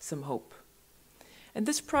 some hope. And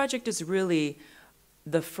this project is really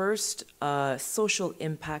the first social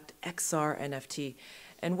impact XR NFT.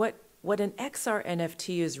 And what an XR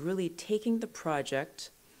NFT is really taking the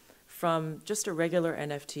project from just a regular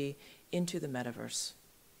NFT into the metaverse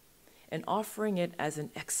and offering it as an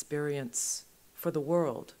experience for the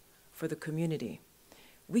world, for the community.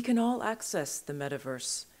 We can all access the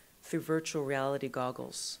metaverse through virtual reality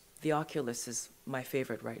goggles. The Oculus is my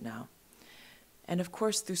favorite right now. And of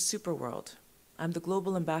course, through Superworld. I'm the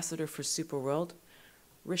global ambassador for Superworld.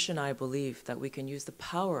 Hrish and I believe that we can use the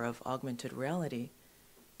power of augmented reality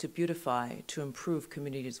to beautify, to improve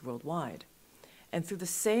communities worldwide. And through the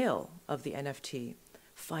sale of the NFT,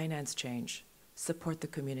 finance change, support the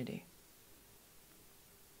community.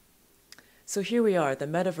 So here we are, the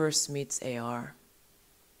metaverse meets AR.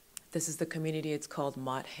 This is the community, it's called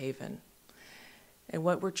Mott Haven. And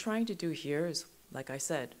what we're trying to do here is, like I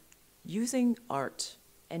said, using art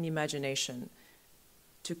and imagination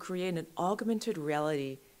to create an augmented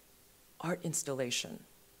reality art installation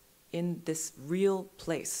in this real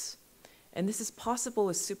place. And this is possible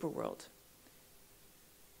with Superworld.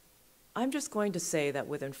 I'm just going to say that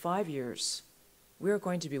within 5 years, we're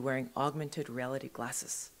going to be wearing augmented reality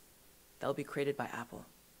glasses that will be created by Apple.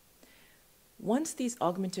 Once these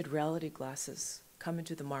augmented reality glasses come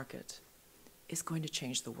into the market, it's going to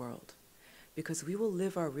change the world because we will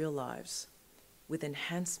live our real lives with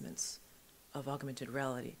enhancements of augmented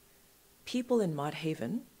reality. People in Mott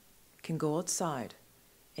Haven can go outside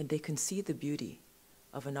and they can see the beauty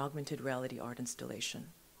of an augmented reality art installation.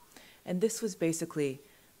 And this was basically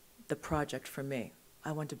the project for me.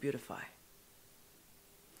 I want to beautify.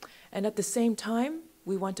 And at the same time,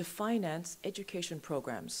 we want to finance education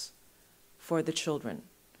programs for the children.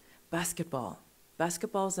 Basketball.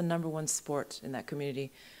 Basketball is the #1 sport in that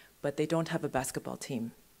community, but they don't have a basketball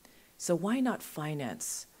team. So why not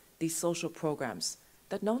finance these social programs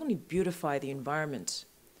that not only beautify the environment,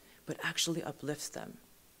 but actually uplifts them?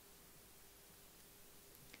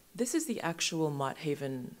 This is the actual Mott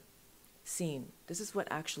Haven scene. This is what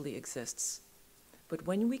actually exists. But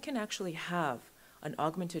when we can actually have an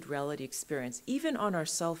augmented reality experience, even on our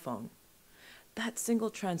cell phone, that single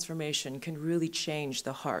transformation can really change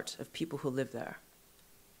the heart of people who live there.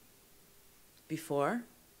 Before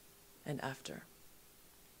and after.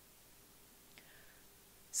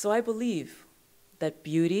 So I believe that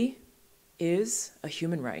beauty is a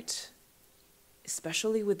human right,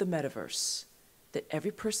 especially with the metaverse, that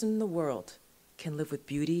every person in the world can live with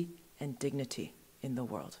beauty and dignity in the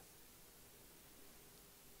world.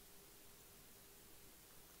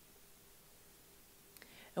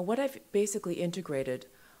 And what I've basically integrated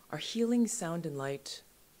are healing sound and light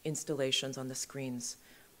installations on the screens.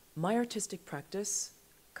 My artistic practice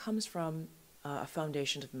comes from a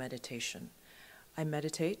foundation of meditation. I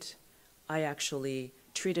meditate. I actually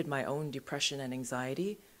treated my own depression and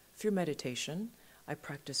anxiety through meditation. I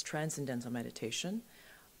practice transcendental meditation.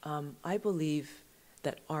 I believe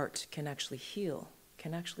that art can actually heal,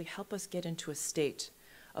 can actually help us get into a state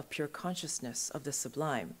of pure consciousness of the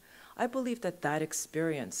sublime. I believe that that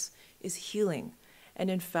experience is healing. And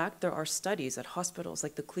in fact, there are studies at hospitals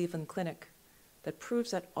like the Cleveland Clinic that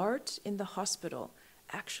proves that art in the hospital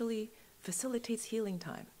actually facilitates healing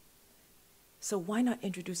time. So why not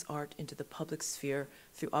introduce art into the public sphere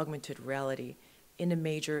through augmented reality in a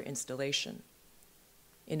major installation,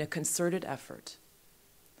 in a concerted effort?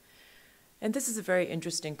 And this is a very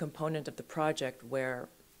interesting component of the project where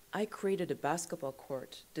I created a basketball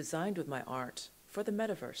court designed with my art for the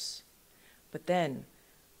metaverse. But then,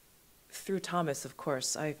 through Thomas, of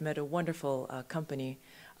course, I've met a wonderful company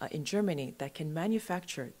in Germany that can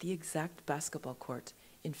manufacture the exact basketball court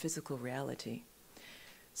in physical reality.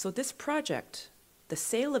 So this project, the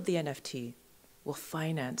sale of the NFT, will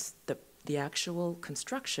finance the actual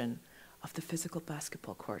construction of the physical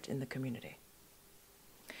basketball court in the community.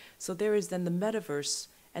 So there is then the metaverse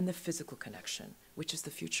and the physical connection, which is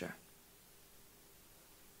the future.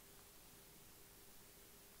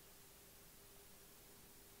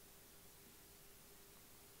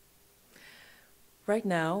 Right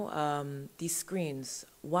now, these screens,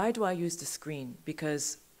 why do I use the screen?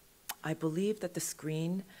 Because I believe that the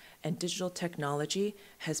screen and digital technology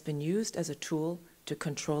has been used as a tool to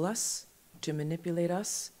control us, to manipulate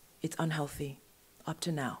us. It's unhealthy up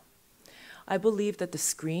to now. I believe that the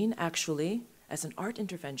screen actually, as an art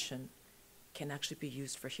intervention, can actually be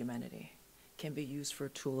used for humanity, can be used for a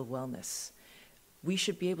tool of wellness. We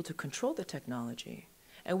should be able to control the technology,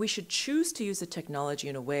 and we should choose to use the technology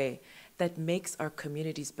in a way that makes our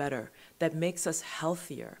communities better, that makes us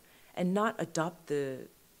healthier, and not adopt the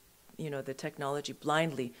technology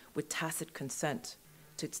blindly with tacit consent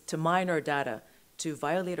to mine our data, to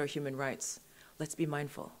violate our human rights. Let's be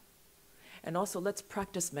mindful. And also, let's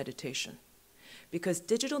practice meditation. Because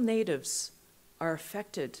digital natives are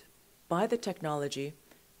affected by the technology.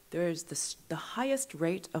 There is the highest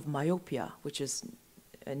rate of myopia, which is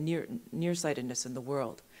a nearsightedness in the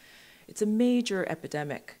world. It's a major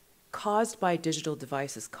epidemic caused by digital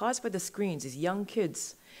devices, caused by the screens, these young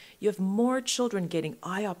kids. You have more children getting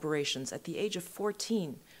eye operations at the age of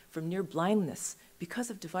 14 from near blindness because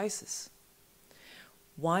of devices.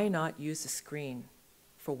 Why not use the screen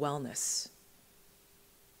for wellness?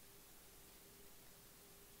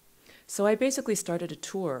 So I basically started a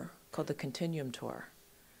tour called the Continuum Tour.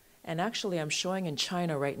 And actually, I'm showing in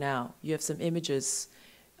China right now. You have some images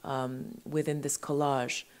within this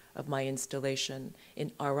collage of my installation in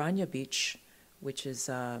Aranya Beach, which is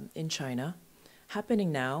in China,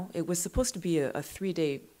 happening now. It was supposed to be a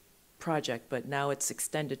 3-day project, but now it's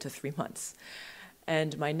extended to 3 months.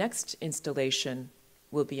 And my next installation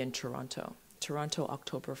will be in Toronto,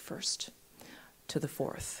 October 1st to the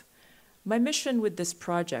 4th. My mission with this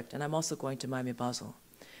project, and I'm also going to Miami Basel,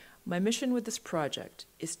 my mission with this project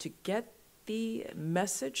is to get the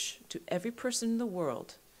message to every person in the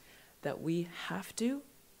world that we have to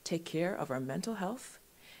take care of our mental health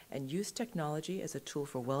and use technology as a tool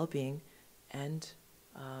for well-being and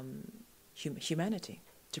humanity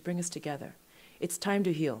to bring us together. It's time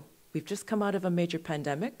to heal. We've just come out of a major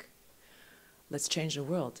pandemic. Let's change the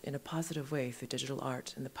world in a positive way through digital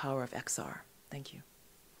art and the power of XR. Thank you.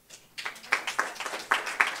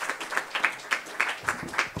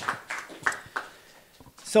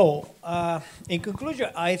 So, in conclusion,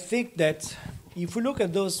 I think that if we look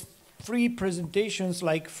at those free presentations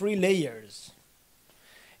like free layers,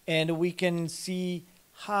 and we can see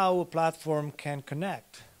how a platform can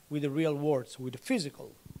connect with the real world, with the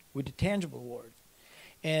physical, with the tangible world,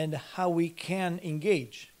 and how we can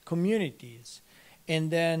engage communities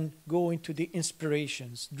and then go into the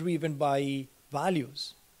inspirations driven by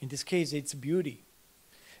values. In this case, it's beauty.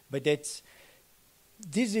 But this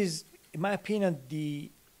is, in my opinion, the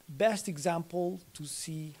best example to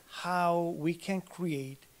see how we can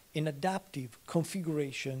create an adaptive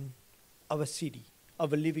configuration of a city,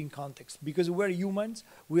 of a living context. Because we're humans,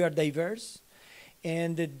 we are diverse,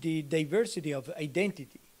 and the diversity of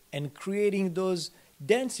identity and creating those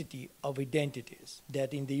density of identities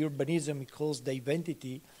that in the urbanism it calls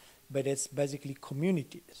diversity, but it's basically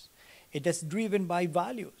communities. It is driven by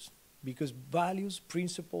values, because values,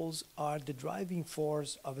 principles are the driving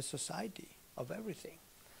force of a society, of everything.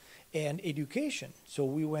 And education, so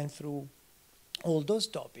we went through all those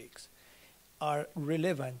topics, are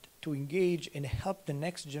relevant to engage and help the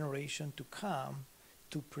next generation to come,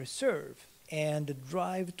 to preserve and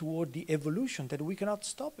drive toward the evolution that we cannot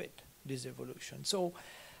stop it, this evolution. So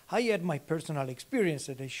I had my personal experience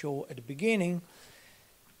that I show at the beginning,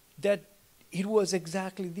 that it was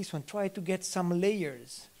exactly this one. Try to get some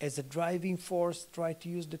layers as a driving force, try to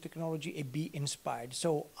use the technology and be inspired.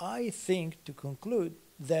 So I think, to conclude,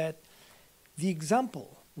 that the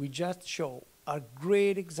example we just show are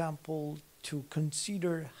great example to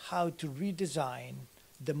consider how to redesign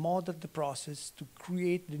the model, the process to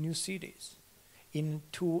create the new cities.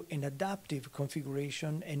 into an adaptive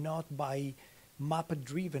configuration and not by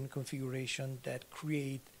map-driven configuration that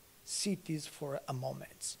create cities for a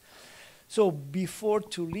moment. So before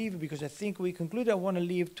to leave, because I think we concluded, I want to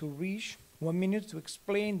leave to Hrish 1 minute to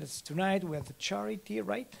explain that tonight we have the charity,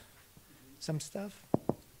 right? Some stuff.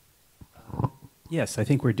 Yes, I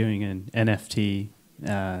think we're doing an NFT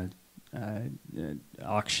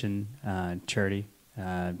auction charity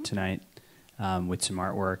tonight with some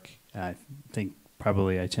artwork. I think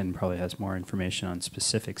probably I10 probably has more information on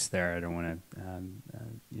specifics there. I don't want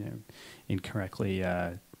to incorrectly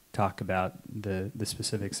talk about the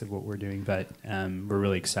specifics of what we're doing, but we're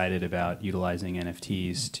really excited about utilizing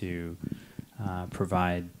NFTs to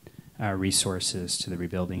provide resources to the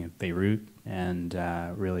rebuilding of Beirut, and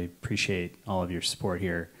really appreciate all of your support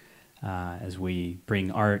here as we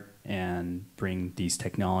bring art and bring these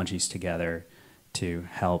technologies together to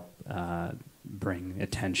help bring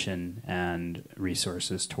attention and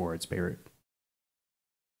resources towards Beirut.